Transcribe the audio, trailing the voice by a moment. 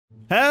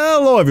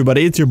Hello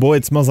everybody, it's your boy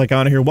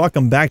Itsmellslikehonor here.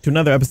 Welcome back to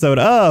another episode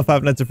of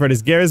Five Nights at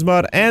Freddy's Garry's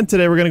Mod, and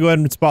today we're gonna go ahead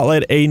and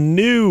spotlight a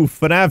new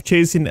FNAF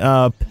chasing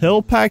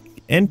pill pack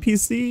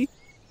NPCs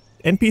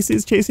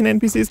chasing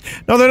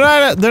NPCs. No,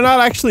 they're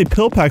not actually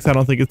pill packs, I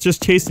don't think. It's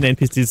just chasing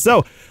NPCs.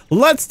 So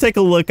let's take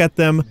a look at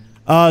them.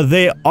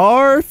 They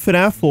are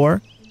FNAF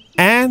 4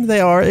 and they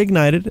are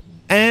ignited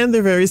and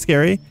they're very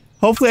scary.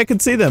 Hopefully I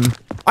can see them.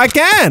 I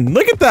can!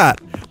 Look at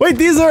that! Wait,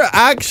 these are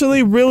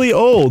actually really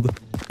old.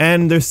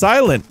 And they're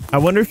silent. I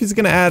wonder if he's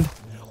gonna add...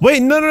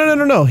 Wait,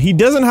 no. He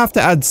doesn't have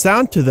to add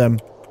sound to them,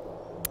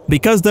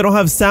 because they don't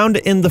have sound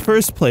in the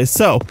first place.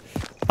 So,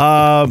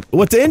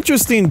 what's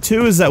interesting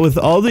too is that with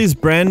all these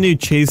brand new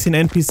chasing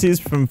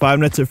NPCs from Five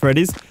Nights at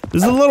Freddy's,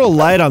 there's a little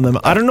light on them.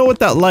 I don't know what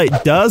that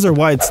light does or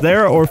why it's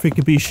there, or if it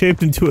could be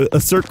shaped into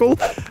a circle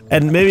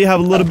and maybe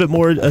have a little bit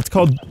more... It's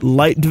called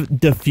light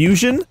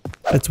diffusion.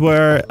 It's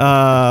where,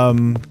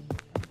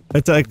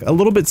 it's like a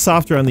little bit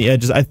softer on the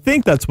edges. I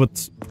think that's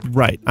what's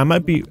right. I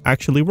might be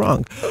actually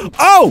wrong.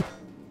 Oh!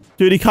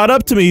 Dude, he caught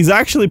up to me. He's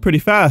actually pretty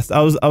fast.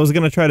 I was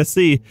gonna try to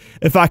see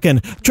if I can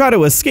try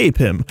to escape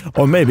him.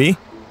 Or maybe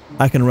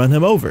I can run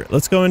him over.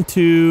 Let's go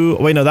into...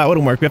 Wait, no, that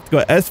wouldn't work. We have to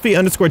go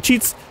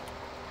SV_cheats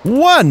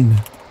 1.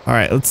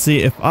 Alright, let's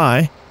see if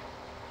I...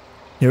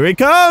 Here he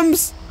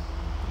comes!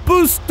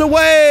 Boost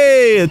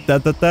away! Da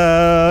da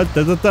da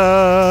da da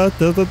da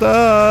da da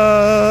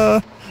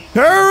da.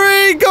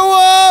 Hurry! Go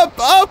up!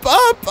 Up!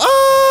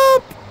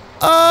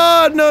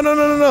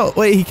 No.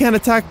 Wait, he can't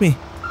attack me.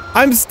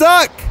 I'm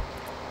stuck!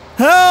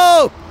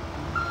 Help!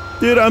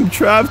 Dude, I'm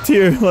trapped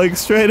here, like,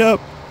 straight up.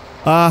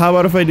 How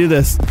about if I do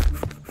this?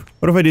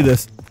 What if I do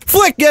this?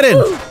 Flick! Get in!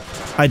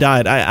 I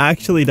died. I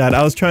actually died.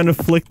 I was trying to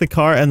flick the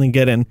car and then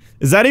get in.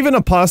 Is that even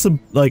a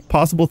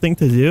possible thing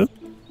to do?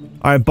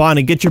 Alright,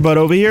 Bonnie, get your butt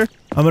over here.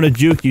 I'm gonna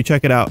juke you.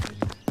 Check it out.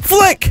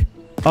 Flick!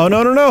 Oh,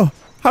 no.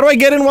 How do I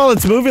get in while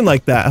it's moving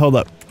like that? Hold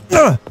up.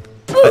 Oh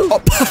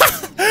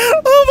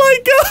my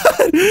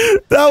god!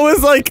 That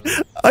was like...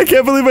 I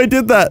can't believe I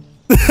did that.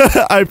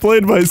 I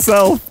played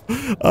myself.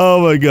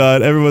 Oh my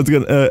god. Everyone's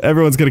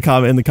gonna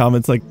comment in the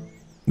comments like...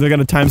 They're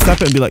gonna timestamp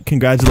it and be like,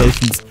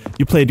 congratulations,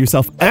 you played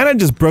yourself. And I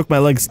just broke my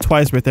legs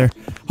twice right there.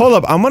 Hold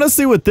up, I'm gonna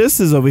see what this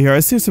is over here.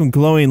 I see some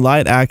glowing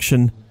light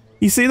action.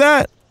 You see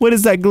that? What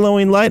is that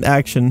glowing light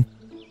action?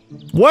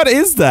 What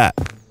is that?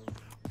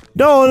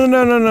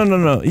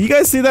 No. You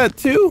guys see that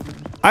too?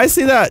 I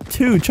see that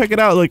too. Check it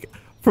out. Like,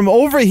 from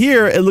over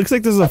here, it looks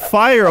like there's a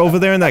fire over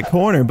there in that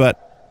corner,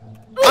 but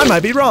I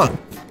might be wrong.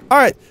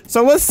 Alright,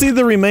 so let's see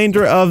the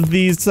remainder of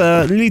these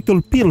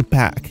little pill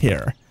pack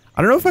here.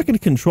 I don't know if I can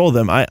control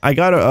them. I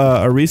got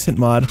a recent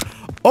mod.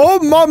 Oh,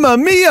 mamma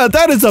mia!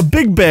 That is a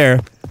big bear!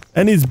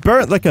 And he's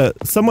burnt like a...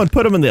 Someone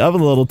put him in the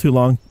oven a little too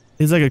long.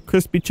 He's like a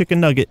crispy chicken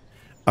nugget.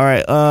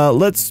 Alright,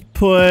 let's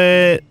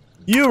put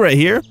you right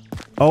here.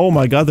 Oh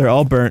my god, they're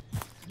all burnt.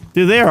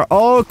 Dude, they are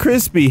all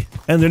crispy,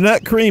 and they're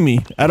not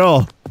creamy at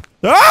all.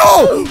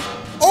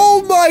 Oh!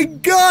 Oh my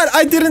god!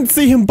 I didn't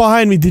see him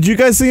behind me. Did you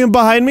guys see him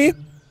behind me?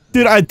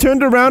 Dude, I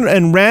turned around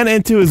and ran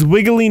into his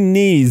wiggly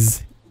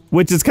knees.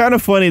 Which is kind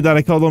of funny that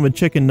I called him a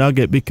chicken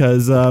nugget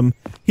because,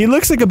 he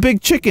looks like a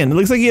big chicken. It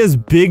looks like he has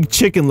big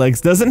chicken legs,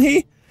 doesn't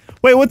he?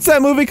 Wait, what's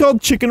that movie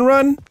called? Chicken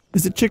Run?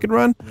 Is it Chicken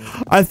Run?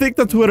 I think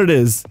that's what it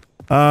is.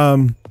 Are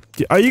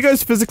you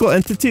guys physical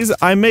entities?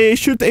 I may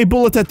shoot a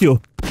bullet at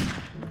you.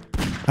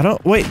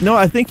 Wait, no,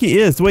 I think he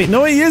is. Wait,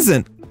 no, he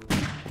isn't.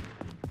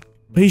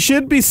 He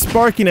should be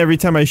sparking every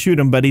time I shoot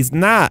him, but he's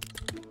not.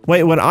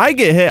 Wait, when I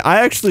get hit,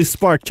 I actually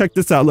spark. Check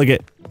this out, look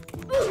it.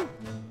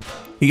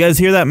 You guys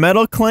hear that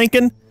metal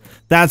clanking?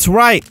 That's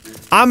right.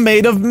 I'm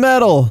made of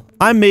metal.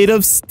 I'm made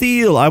of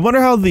steel. I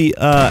wonder how the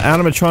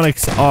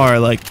animatronics are,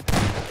 like,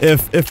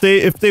 if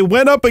they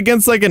went up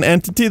against like an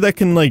entity that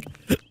can like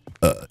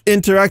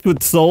interact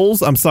with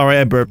souls. I'm sorry,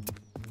 I burped.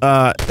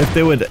 If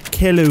they would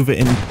kill over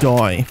and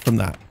die from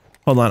that.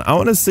 Hold on, I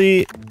want to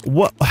see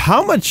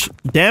how much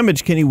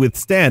damage can you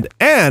withstand?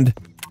 And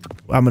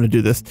I'm gonna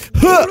do this.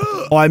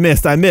 Oh, I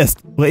missed.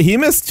 Wait, he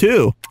missed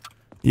too.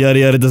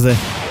 Yada does it.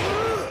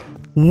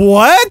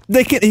 What?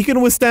 He can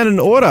withstand an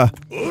aura.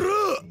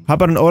 How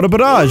about an aura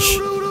barrage?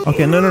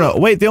 Okay, no.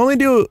 Wait, they only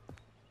do...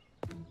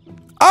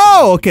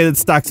 Oh, okay, that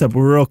stacks up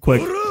real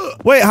quick.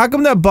 Wait, how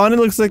come that Bonnie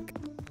looks like...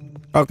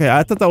 Okay,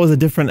 I thought that was a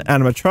different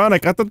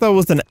animatronic. I thought that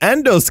was an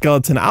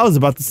endoskeleton. I was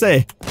about to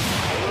say.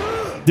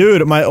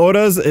 Dude, my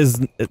auras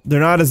they're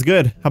not as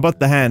good. How about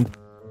the hand?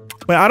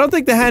 Wait, I don't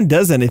think the hand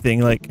does anything.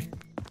 Like,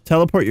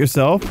 teleport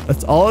yourself.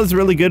 That's all it's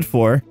really good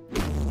for.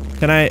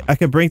 I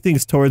can bring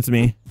things towards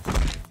me.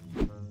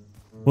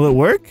 Will it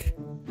work?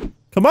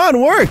 Come on,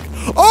 work!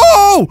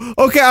 Oh!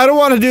 Okay, I don't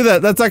want to do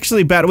that. That's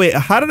actually bad. Wait,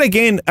 how did I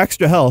gain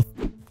extra health?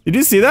 Did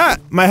you see that?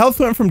 My health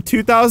went from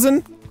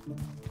 2,000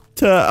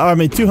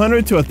 to,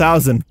 200 to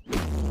 1,000.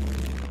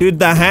 Dude,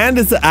 the hand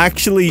is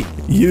actually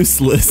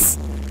useless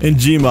in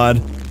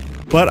Gmod.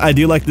 But I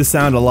do like the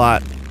sound a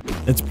lot.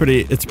 It's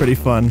pretty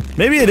fun.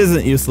 Maybe it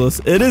isn't useless.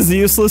 It is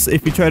useless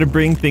if you try to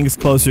bring things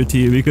closer to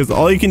you, because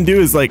all you can do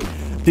is like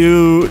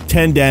do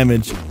 10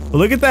 damage. But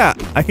look at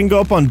that. I can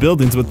go up on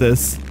buildings with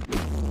this.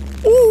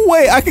 Woo! No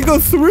way! I can go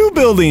through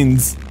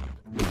buildings!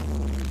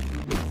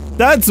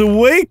 That's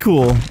way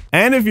cool.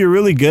 And if you're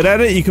really good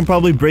at it, you can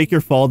probably break your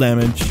fall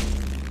damage.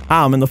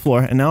 Ah, I'm in the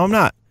floor, and now I'm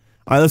not.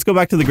 Alright, let's go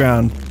back to the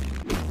ground.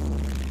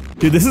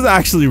 Dude, this is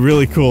actually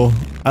really cool.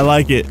 I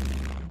like it.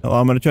 Oh,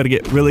 I'm gonna try to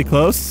get really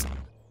close.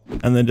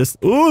 And then just...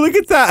 Ooh, look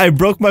at that! I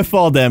broke my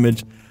fall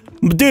damage.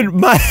 Dude,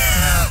 my...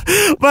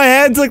 my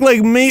hands look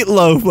like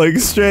meatloaf, like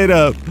straight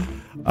up.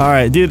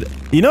 Alright, dude.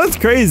 You know what's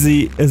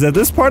crazy is that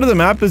this part of the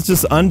map is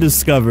just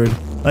undiscovered.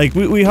 Like,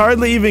 we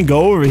hardly even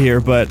go over here,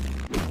 but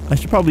I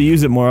should probably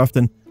use it more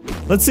often.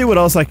 Let's see what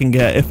else I can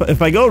get.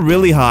 If I go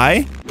really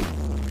high...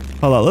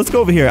 Hold on, let's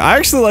go over here. I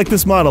actually like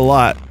this mod a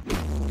lot.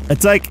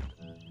 It's like...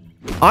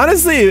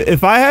 Honestly,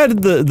 if I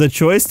had the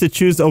choice to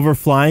choose over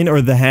flying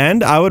or the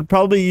hand, I would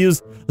probably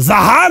use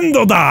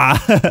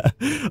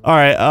Zahandoda!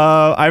 Alright,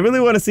 I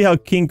really want to see how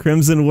King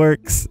Crimson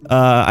works.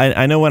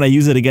 I know when I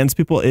use it against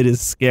people, it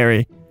is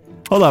scary.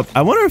 Hold up,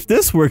 I wonder if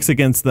this works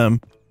against them.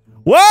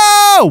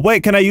 Whoa!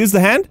 Wait, can I use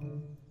the hand?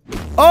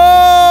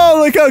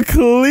 Oh, look how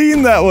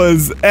clean that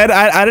was! And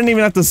I didn't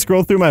even have to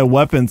scroll through my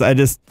weapons, I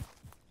just...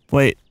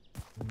 Wait.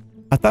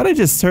 I thought I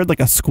just heard like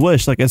a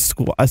squish, like I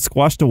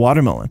squashed a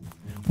watermelon.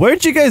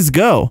 Where'd you guys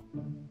go?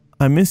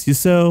 I miss you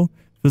so.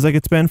 Feels like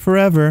it's been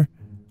forever.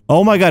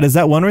 Oh my god, is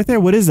that one right there?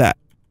 What is that?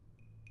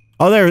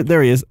 Oh,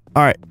 there he is.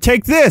 Alright,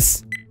 take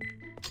this!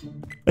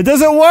 It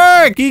doesn't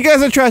work! You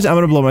guys are trash. I'm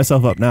gonna blow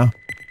myself up now.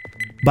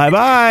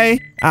 Bye-bye!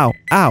 Ow,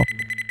 ow.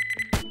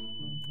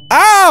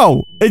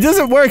 Ow! It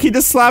doesn't work, he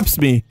just slaps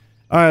me.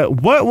 Alright,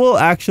 what will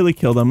actually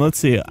kill them? Let's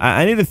see.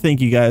 I need to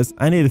think, you guys.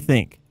 I need to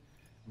think.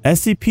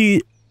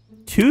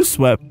 SCP-2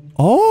 swept.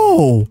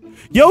 Oh!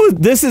 Yo,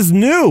 this is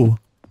new!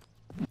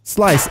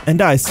 Slice and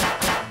dice.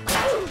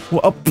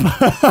 Well,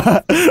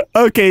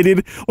 okay,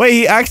 dude. Wait,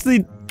 he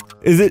actually...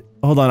 Is it...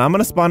 Hold on, I'm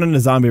gonna spawn in a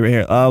zombie right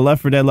here.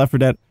 Left 4 Dead, Left 4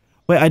 Dead.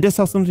 Wait, I just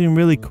saw something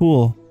really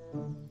cool.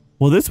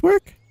 Will this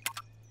work?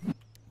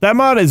 That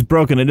mod is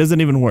broken. It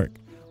doesn't even work.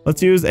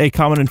 Let's use a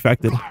common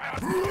infected.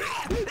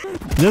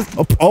 This...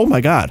 Oh my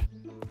god.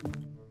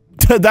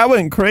 That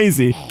went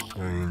crazy.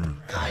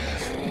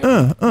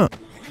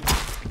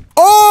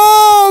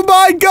 Oh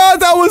my god,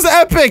 that was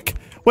epic!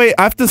 Wait,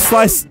 I have to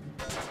slice...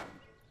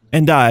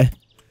 and die.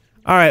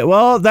 Alright,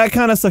 well, that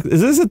kind of sucks.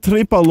 Is this a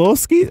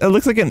Tripolowski? It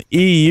looks like an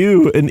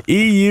EU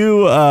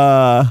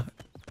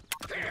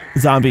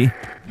zombie.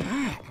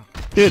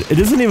 Dude, it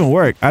doesn't even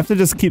work. I have to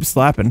just keep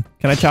slapping.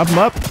 Can I chop him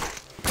up?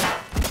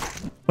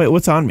 Wait,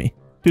 what's on me?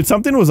 Dude,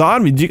 something was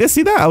on me. Did you guys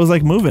see that? I was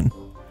like moving.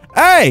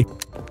 Hey!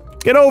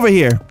 Get over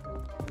here.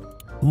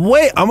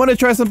 Wait, I'm gonna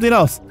try something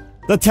else.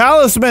 The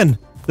talisman!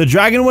 The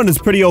dragon one is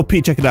pretty OP.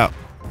 Check it out.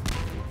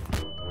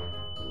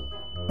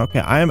 Okay,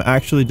 I am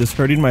actually just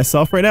hurting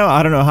myself right now.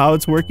 I don't know how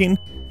it's working.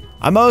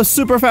 I'm a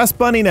super fast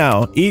bunny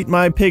now. Eat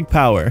my pig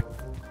power.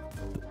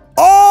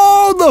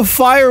 Oh, the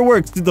fire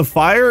works. Dude, the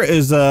fire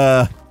is,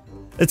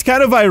 it's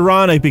kind of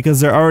ironic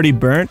because they're already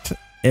burnt.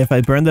 If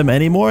I burn them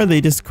anymore,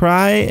 they just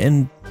cry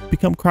and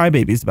become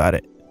crybabies about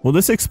it. Will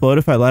this explode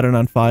if I light it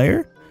on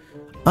fire?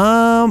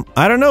 I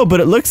don't know, but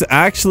it looks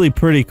actually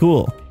pretty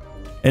cool.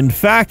 In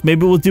fact,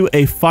 maybe we'll do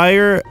a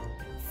fire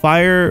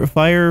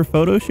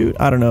photo shoot?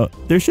 I don't know.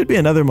 There should be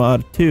another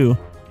mod too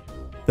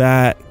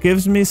that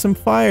gives me some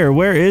fire.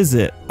 Where is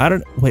it?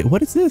 Wait,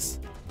 what is this?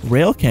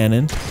 Rail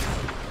cannon.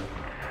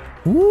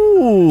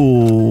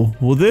 Ooh,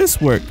 will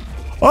this work?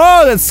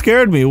 Oh, that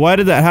scared me. Why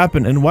did that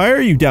happen? And why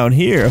are you down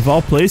here of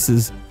all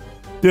places?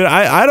 Dude,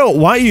 I don't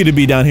want you to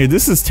be down here.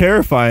 This is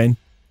terrifying.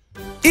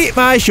 Eat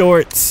my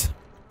shorts.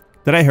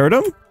 Did I hurt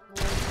him?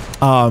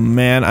 Oh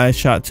man, I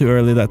shot too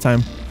early that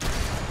time.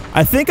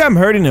 I think I'm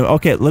hurting him.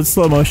 Okay, let's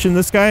slow motion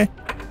this guy.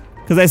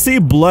 Because I see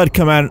blood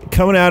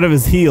coming out of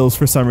his heels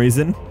for some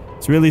reason.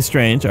 It's really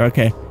strange.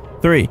 Okay.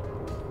 3,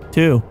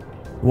 2,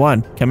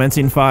 1.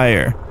 Commencing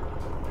fire.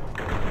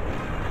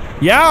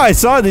 Yeah, I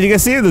saw it. Did you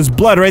guys see it? There's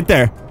blood right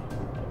there.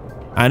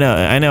 I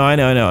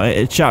know.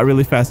 It shot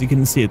really fast. You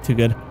couldn't see it too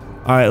good.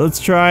 Alright, let's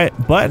try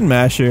button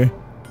masher.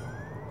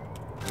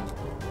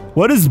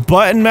 What does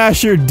button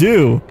masher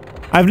do?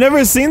 I've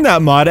never seen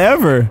that mod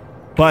ever.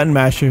 Button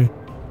masher.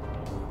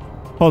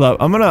 Hold up,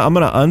 I'm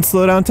gonna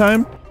unslow down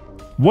time.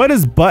 What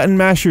does button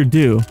masher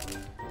do?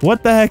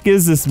 What the heck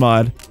is this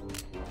mod?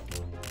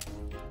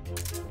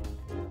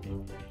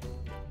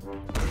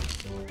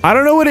 I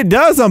don't know what it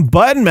does. I'm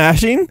button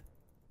mashing.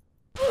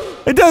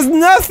 It does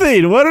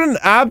nothing. What an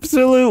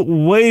absolute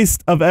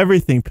waste of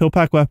everything. Pill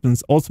pack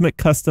weapons, ultimate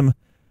custom.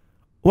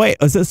 Wait,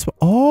 is this?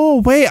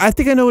 Oh wait, I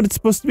think I know what it's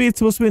supposed to be. It's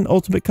supposed to be an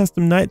ultimate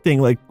custom night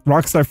thing, like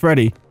Rockstar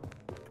Freddy.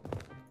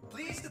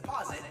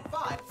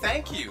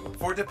 Thank you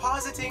for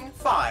depositing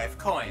 5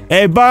 coins.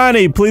 Hey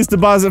Bonnie, please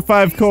deposit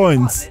 5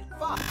 coins.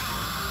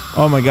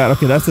 Oh my god,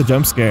 okay, that's a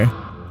jump scare.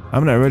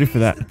 I'm not ready for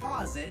that.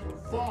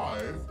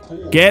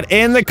 Get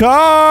in the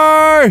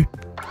car!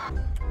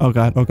 Oh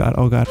god, oh god,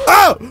 oh god.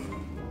 Oh!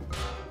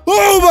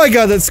 Oh my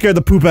god, that scared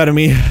the poop out of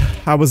me.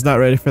 I was not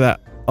ready for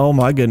that. Oh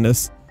my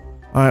goodness.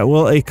 Alright,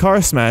 will a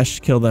car smash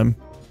kill them?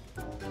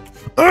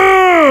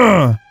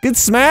 Get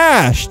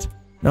smashed!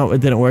 No,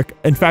 it didn't work.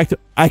 In fact,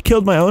 I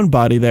killed my own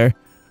body there.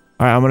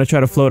 All right, I'm gonna try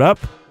to float up.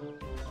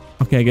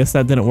 Okay, I guess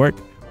that didn't work.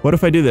 What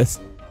if I do this?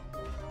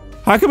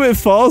 How come it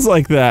falls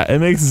like that? It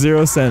makes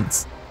 0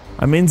 sense.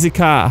 I'm in the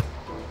car.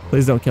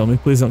 Please don't kill me.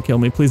 Please don't kill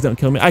me. Please don't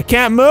kill me. I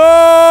can't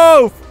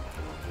move!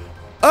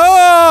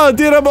 Oh,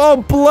 dude, I'm all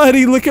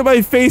bloody. Look at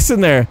my face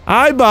in there.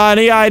 Hi,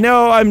 Bonnie. I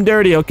know I'm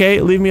dirty,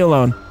 okay? Leave me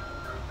alone.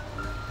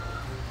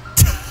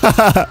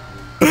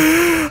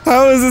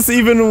 How is this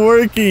even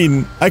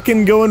working? I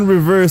can go in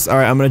reverse. All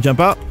right, I'm gonna jump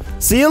out.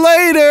 See you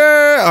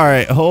later! All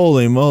right,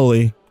 holy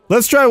moly.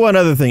 Let's try one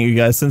other thing, you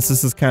guys, since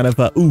this is kind of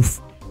a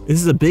oof. This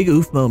is a big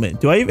oof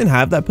moment. Do I even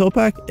have that pill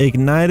pack?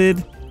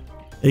 Ignited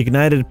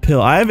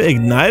pill. I have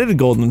ignited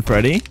Golden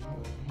Freddy.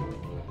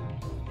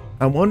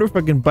 I wonder if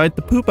I can bite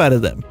the poop out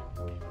of them.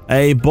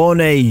 Hey,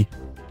 Bonnie.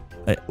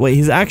 Wait,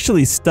 he's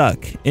actually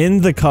stuck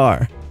in the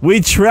car.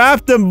 We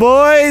trapped him,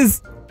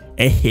 boys!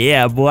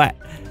 Yeah, boy.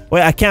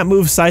 Wait, I can't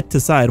move side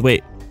to side.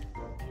 Wait.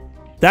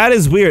 That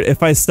is weird.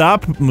 If I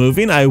stop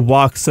moving, I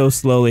walk so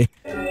slowly.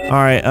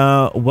 Alright,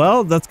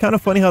 well, that's kind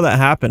of funny how that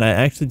happened. I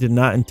actually did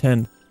not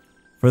intend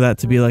for that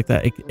to be like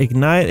that.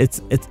 Ignite,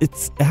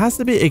 it has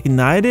to be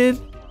ignited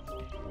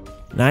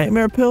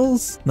nightmare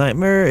pills?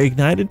 Nightmare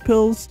ignited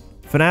pills?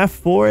 FNAF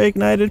 4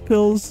 ignited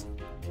pills?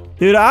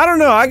 Dude, I don't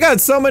know. I got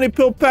so many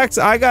pill packs.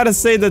 I gotta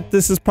say that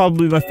this is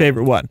probably my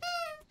favorite one.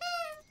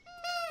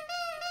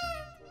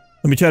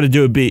 Let me try to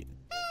do a beat.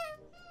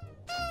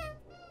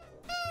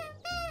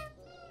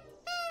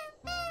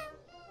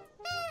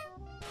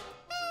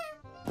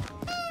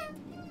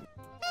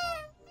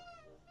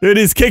 Dude,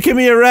 he's kicking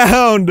me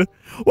around.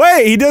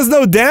 Wait, he does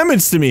no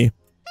damage to me.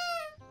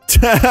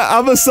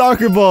 I'm a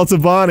soccer ball to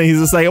Bonnie. He's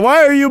just like,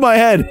 why are you my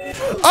head?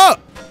 Oh!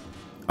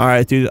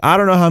 Alright, dude. I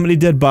don't know how many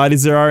dead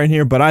bodies there are in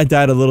here, but I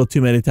died a little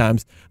too many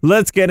times.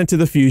 Let's get into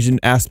the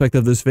fusion aspect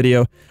of this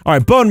video.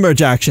 Alright, bone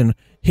merge action.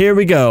 Here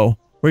we go.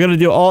 We're gonna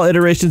do all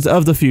iterations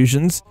of the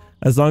fusions,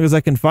 as long as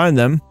I can find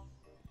them.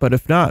 But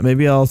if not,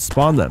 maybe I'll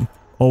spawn them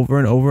over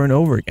and over and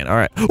over again.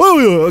 Alright.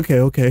 Whoa,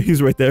 okay.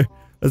 He's right there.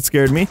 That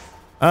scared me.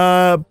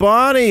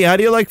 Bonnie, how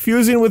do you like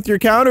fusing with your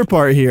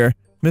counterpart here?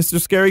 Mr.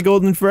 Scary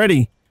Golden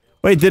Freddy.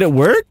 Wait, did it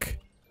work?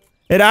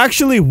 It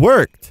actually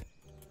worked.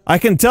 I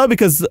can tell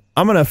because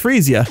I'm gonna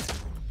freeze ya.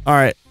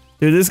 Alright.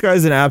 Dude, this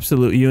guy's an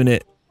absolute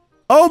unit.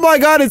 Oh my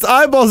god, his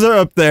eyeballs are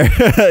up there.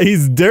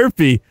 He's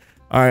derpy.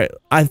 Alright,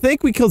 I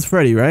think we killed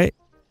Freddy, right?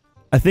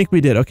 I think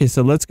we did. Okay,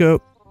 so let's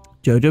go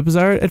JoJo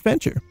Bizarre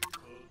Adventure.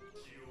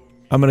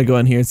 I'm gonna go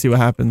in here and see what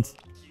happens.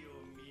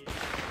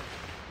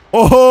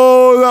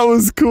 Oh, that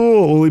was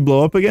cool. Will he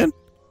blow up again?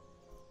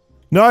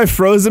 No, I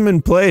froze him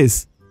in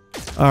place.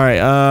 Alright,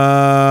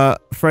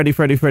 Freddy.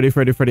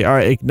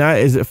 Alright,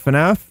 Ignite. Is it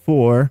FNAF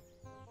 4?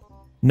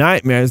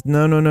 Nightmares.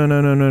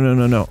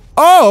 No.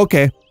 Oh,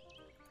 okay.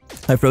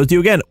 I froze you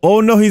again.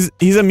 Oh no, he's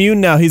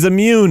immune now. He's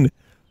immune.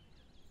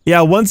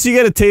 Yeah, once you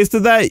get a taste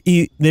of that,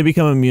 they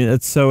become immune.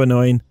 It's so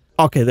annoying.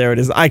 Okay, there it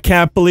is. I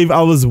can't believe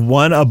I was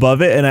one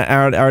above it and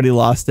I already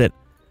lost it.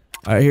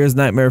 Alright, here's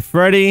Nightmare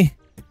Freddy.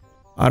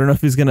 I don't know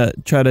if he's gonna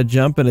try to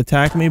jump and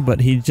attack me,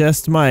 but he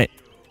just might.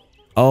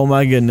 Oh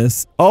my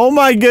goodness. Oh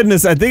my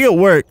goodness. I think it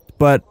worked,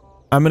 but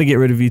I'm gonna get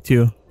rid of you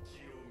too.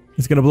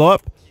 It's gonna blow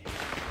up.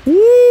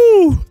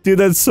 Woo! Dude,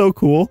 that's so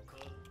cool.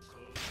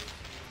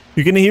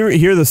 You can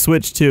hear the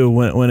switch too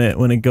when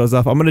it goes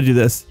off. I'm gonna do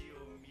this.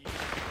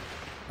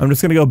 I'm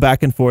just gonna go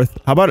back and forth.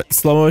 How about it?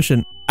 Slow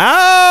motion?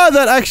 Ah,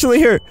 that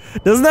actually hurt.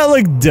 Doesn't that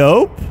look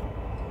dope?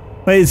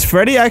 Wait, is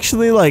Freddy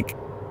actually like...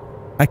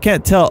 I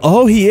can't tell.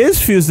 Oh, he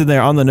is fused in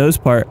there on the nose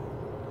part.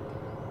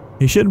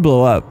 He should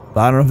blow up,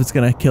 but I don't know if it's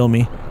gonna kill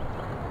me.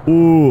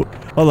 Ooh.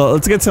 Hold on,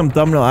 let's get some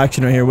thumbnail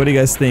action right here. What do you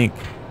guys think?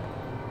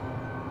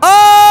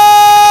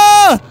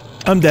 Ah!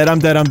 I'm dead.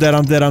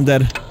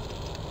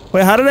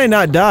 Wait, how did I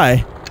not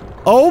die?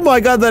 Oh my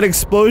god, that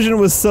explosion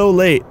was so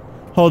late.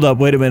 Hold up,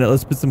 wait a minute.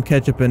 Let's put some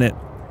ketchup in it.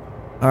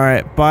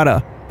 Alright,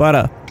 bada,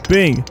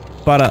 bing,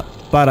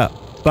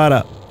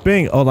 bada,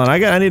 bing. Hold on,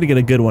 I need to get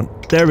a good one.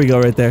 There we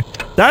go, right there.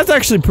 That's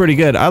actually pretty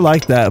good. I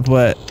like that,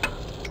 but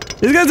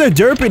these guys are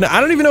derping.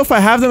 I don't even know if I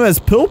have them as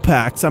pill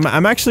packs.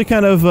 I'm actually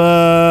kind of,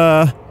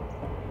 I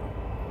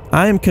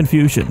am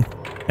confusion.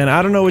 And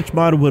I don't know which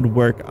mod would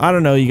work. I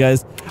don't know, you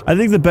guys. I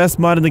think the best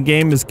mod in the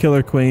game is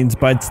Killer Queens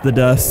Bites the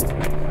Dust.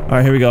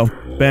 Alright, here we go.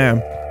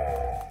 Bam.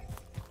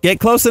 Get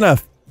close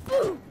enough.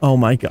 Oh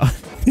my god.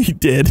 He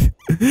did.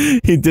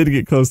 He did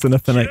get close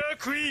enough and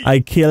I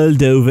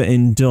killed over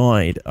and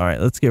died.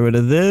 Alright, let's get rid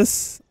of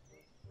this.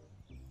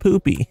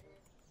 Poopy.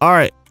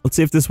 Alright, let's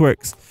see if this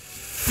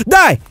works.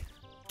 Die!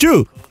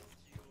 Chew!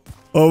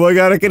 Oh my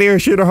god, I can hear a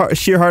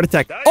sheer heart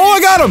attack. Oh,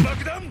 I got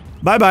him!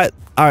 Bye-bye.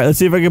 Alright, let's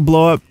see if I can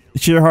blow up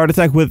sheer heart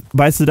attack with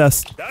Bites the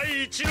Dust.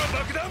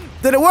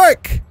 Did it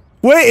work?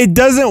 Wait, it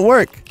doesn't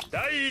work.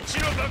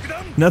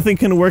 Nothing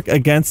can work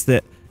against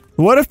it.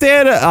 What if they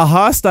had a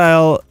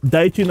hostile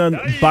Daichunan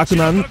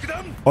Bakunan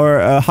or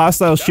a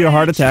hostile sheer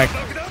heart attack,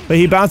 but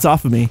he bounced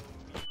off of me?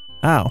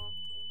 Ow.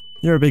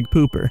 You're a big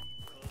pooper.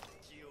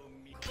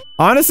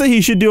 Honestly,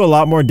 he should do a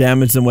lot more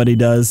damage than what he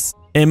does,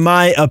 in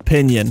my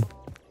opinion.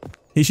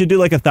 He should do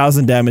like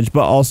 1,000 damage,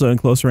 but also in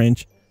close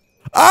range.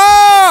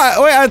 Ah!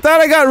 Wait, I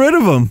thought I got rid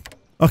of him.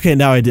 Okay,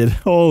 now I did.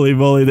 Holy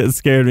moly, that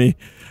scared me.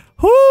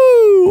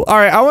 Whoo!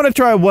 Alright, I want to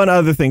try one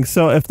other thing.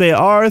 So if they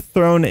are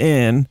thrown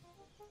in...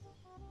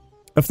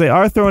 If they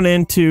are thrown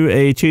into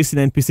a chasing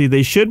NPC,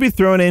 they should be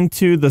thrown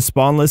into the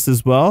spawn list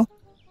as well.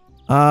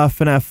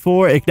 FNAF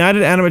 4,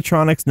 Ignited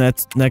Animatronics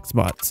next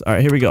bots.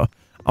 Alright, here we go.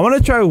 I want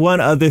to try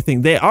one other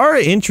thing. They are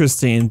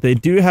interesting. They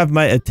do have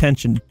my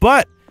attention,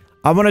 but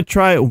I want to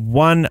try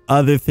one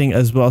other thing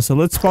as well. So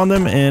let's spawn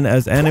them in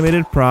as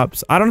animated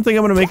props. I don't think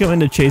I'm going to make them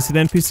into chasing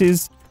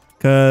NPCs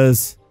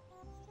because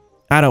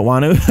I don't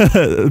want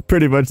to.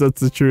 Pretty much that's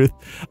the truth.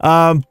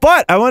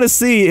 But I want to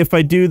see if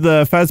I do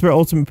the Fazbear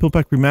Ultimate Pill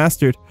Pack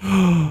Remastered.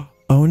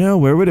 Oh no,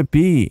 where would it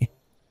be?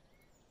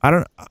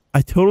 I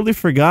totally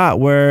forgot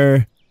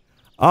where.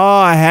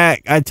 Oh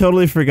heck, I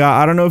totally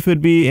forgot. I don't know if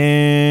it'd be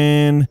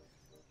in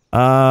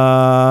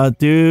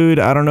dude,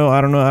 I don't know.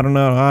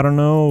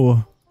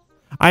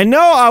 I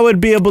know I would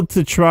be able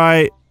to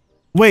try.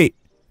 Wait.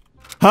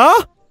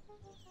 Huh?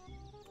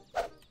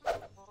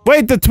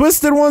 Wait, the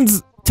Twisted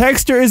One's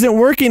texture isn't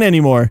working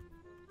anymore.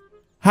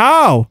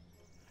 How?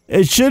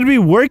 It should be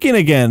working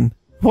again.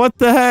 What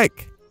the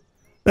heck?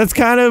 That's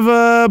kind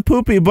of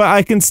poopy, but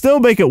I can still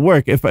make it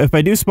work. If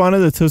I do spawn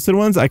in the Twisted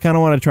Ones, I kind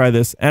of want to try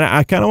this. And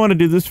I kind of want to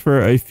do this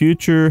for a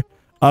future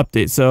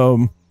update.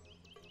 So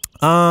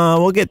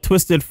we'll get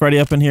Twisted Freddy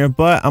up in here,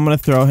 but I'm going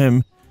to throw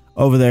him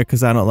over there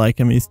because I don't like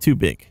him. He's too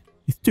big.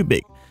 He's too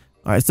big.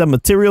 All right, so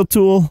material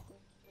tool.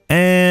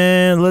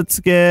 And let's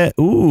get...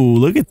 Ooh,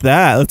 look at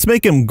that. Let's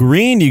make him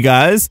green, you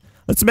guys.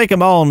 Let's make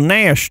him all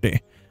nasty.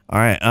 All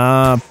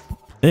right,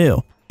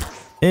 ew.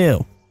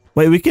 Ew.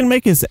 Wait, we can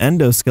make his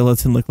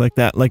endoskeleton look like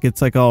that. Like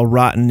it's like all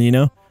rotten, you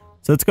know?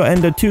 So let's go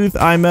endo tooth,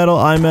 eye metal,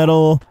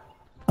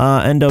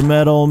 endo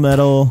metal,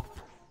 metal.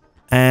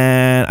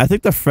 And I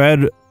think the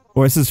Fred...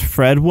 Or is this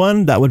Fred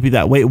one? That would be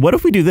that. Wait, what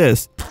if we do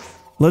this?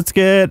 Let's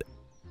get...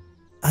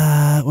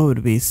 what would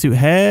it be? Suit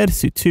head,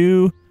 suit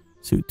 2,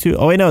 suit 2.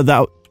 Oh, wait, no,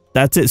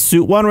 that's it.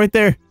 Suit 1 right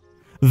there.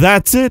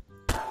 That's it.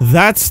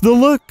 That's the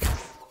look.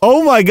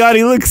 Oh my god,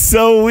 he looks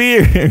so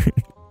weird.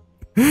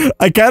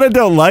 I kind of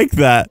don't like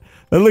that.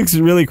 That looks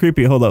really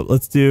creepy. Hold up,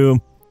 let's do...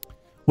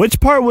 Which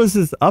part was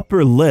his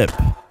upper lip?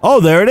 Oh,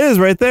 there it is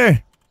right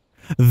there.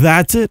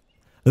 That's it.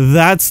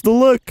 That's the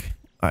look.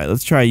 All right,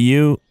 let's try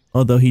you.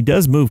 Although he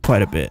does move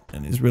quite a bit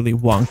and is really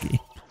wonky.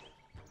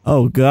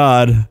 Oh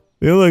god.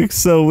 It looks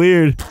so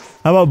weird.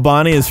 How about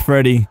Bonnie as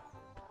Freddy?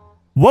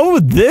 What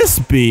would this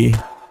be?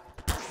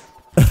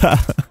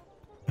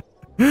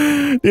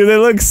 Dude, they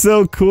look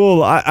so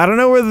cool. I don't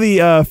know where the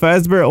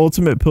Fazbear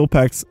Ultimate Pill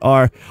Packs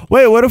are.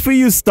 Wait, what if we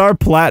use Star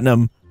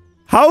Platinum?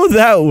 How would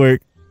that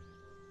work?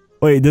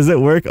 Wait, does it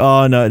work?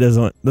 Oh, no, it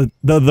doesn't.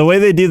 The way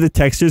they do the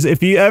textures,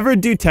 if you ever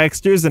do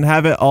textures and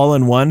have it all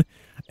in one,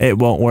 it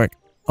won't work.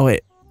 Oh,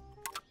 wait.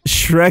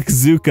 Shrek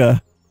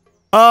Zuka.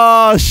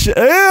 Oh,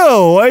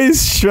 ew! Why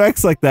is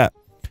Shrek's like that?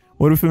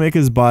 What if we make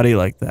his body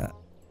like that?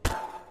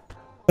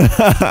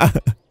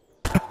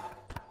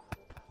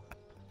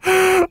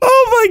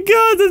 Oh my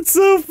god, that's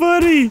so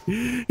funny!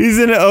 He's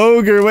an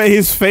ogre. Wait,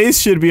 his face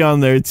should be on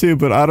there too,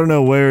 but I don't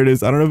know where it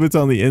is. I don't know if it's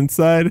on the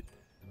inside.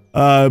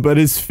 But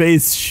his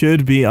face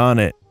should be on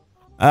it.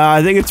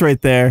 I think it's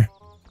right there.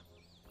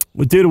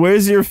 Well, dude,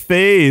 where's your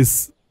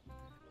face?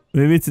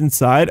 Maybe it's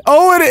inside.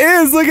 Oh, it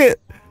is! Look at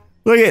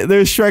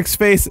there's Shrek's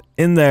face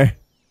in there.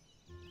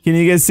 Can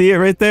you guys see it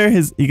right there?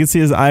 You can see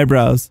his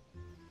eyebrows.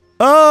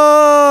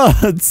 Oh,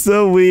 that's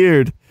so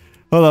weird.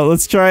 Hold on,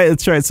 let's try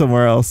it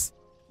somewhere else.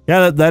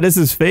 Yeah, that is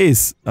his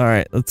face. All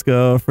right, let's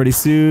go. Freddy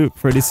suit,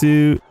 Freddy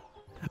suit.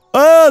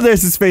 Oh,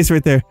 there's his face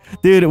right there.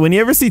 Dude, when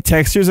you ever see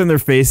textures on their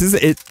faces,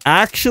 it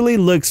actually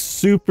looks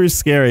super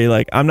scary.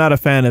 Like, I'm not a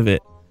fan of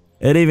it.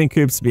 It even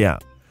creeps me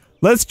out.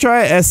 Let's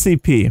try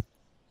SCP.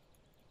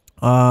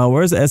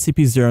 Where's the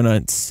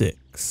SCP-096?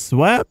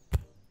 Swap?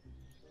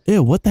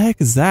 Ew, what the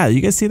heck is that?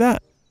 You guys see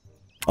that?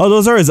 Oh,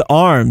 those are his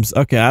arms.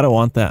 Okay, I don't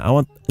want that. I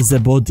want the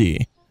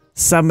body.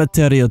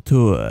 Cemetery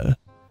tour.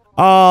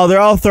 Oh, they're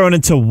all thrown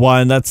into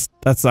one. That's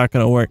not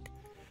gonna work.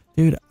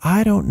 Dude,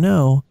 I don't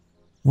know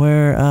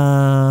where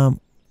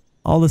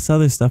all this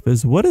other stuff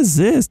is. What is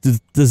this?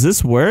 Does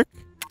this work?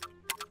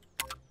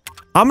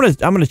 I'm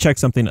gonna check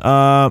something.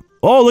 Oh,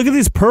 look at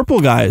these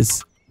purple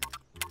guys.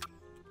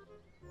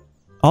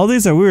 All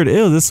these are weird.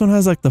 Ew, this one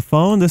has like the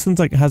phone. This one's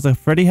like has a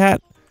Freddy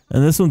hat,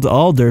 and this one's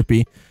all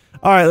derpy.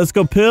 All right, let's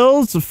go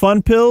pills,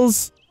 fun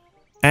pills,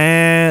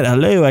 and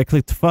hello. I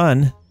clicked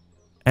fun,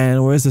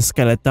 and where's the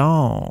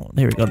skeleton?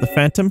 Here we go, the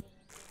phantom.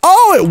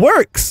 Oh, it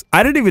works!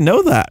 I didn't even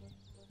know that.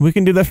 We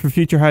can do that for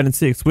future hide and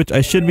seeks, which I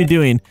should be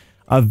doing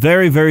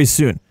very, very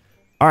soon.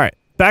 All right,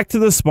 back to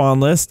the spawn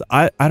list.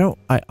 I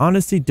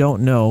honestly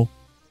don't know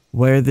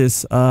where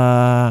this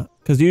because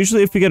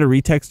usually if you get a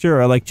retexture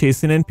or like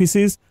chasing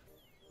NPCs,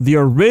 the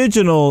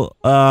original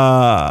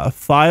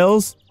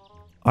files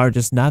are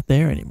just not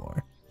there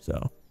anymore.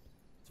 So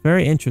it's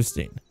very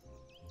interesting.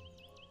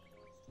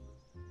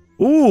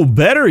 Ooh,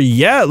 better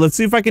yet, let's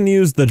see if I can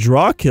use the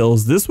draw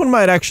kills. This one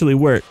might actually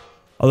work.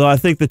 Although I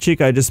think the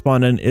chica I just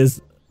spawned in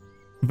is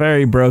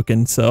very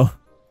broken, so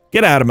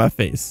get out of my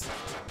face,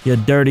 you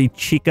dirty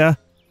chica.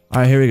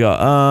 All right, here we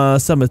go.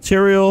 Some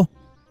material.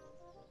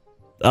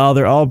 Oh,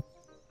 they're all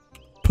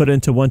put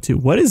into 1, 2.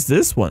 What is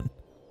this one?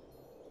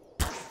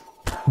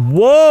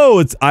 Whoa,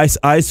 it's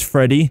Ice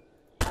Freddy.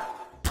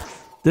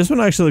 This one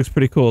actually looks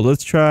pretty cool.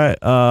 Let's try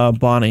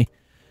Bonnie.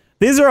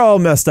 These are all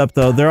messed up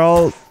though. They're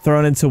all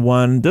thrown into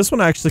one. This one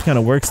actually kind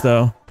of works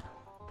though.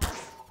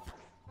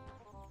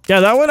 Yeah,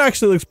 that one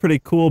actually looks pretty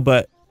cool,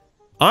 but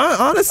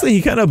honestly,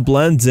 he kind of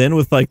blends in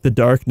with like the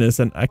darkness,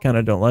 and I kind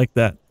of don't like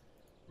that.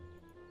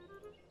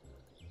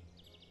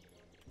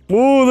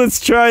 Ooh, let's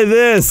try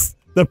this.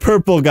 The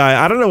purple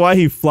guy. I don't know why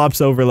he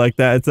flops over like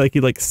that. It's like he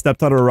like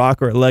stepped on a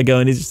rock or a Lego,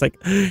 and he's just like,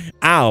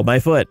 ow, my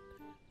foot.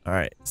 All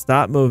right,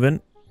 stop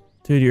moving.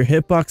 Dude, your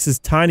hitbox is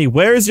tiny.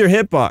 Where's your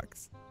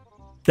hitbox?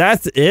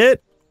 That's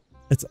it?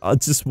 It's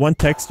just one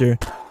texture.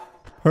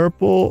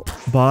 Purple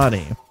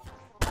body.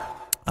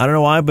 I don't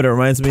know why, but it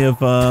reminds me of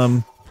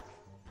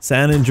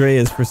San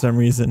Andreas for some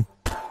reason.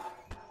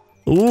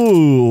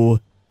 Ooh.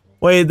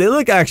 Wait, they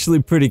look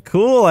actually pretty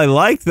cool. I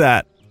like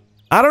that.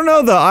 I don't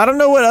know though. I don't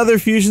know what other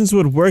fusions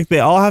would work. They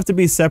all have to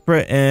be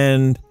separate,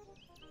 and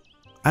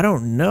I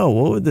don't know.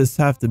 What would this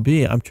have to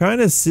be? I'm trying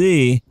to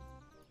see.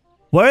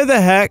 Where the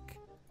heck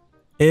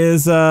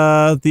is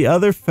the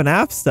other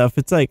FNAF stuff?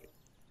 It's like,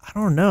 I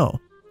don't know.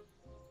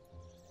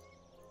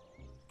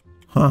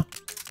 Huh.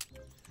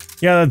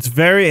 Yeah, that's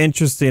very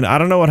interesting. I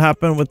don't know what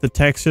happened with the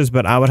textures,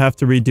 but I would have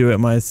to redo it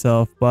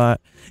myself. But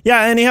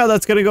yeah, anyhow,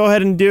 that's gonna go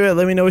ahead and do it.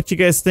 Let me know what you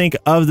guys think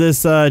of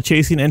this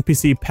Chasing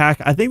NPC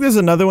pack. I think there's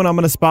another one I'm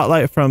gonna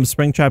spotlight from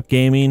Springtrap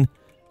Gaming,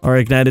 or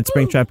Ignited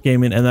Springtrap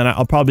Gaming, and then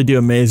I'll probably do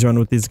a maze run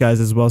with these guys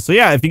as well. So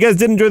yeah, if you guys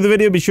did enjoy the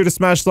video, be sure to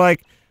smash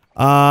like,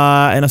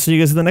 and I'll see you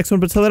guys in the next one.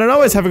 But till then, and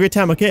always have a great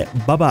time. Okay,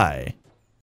 bye bye.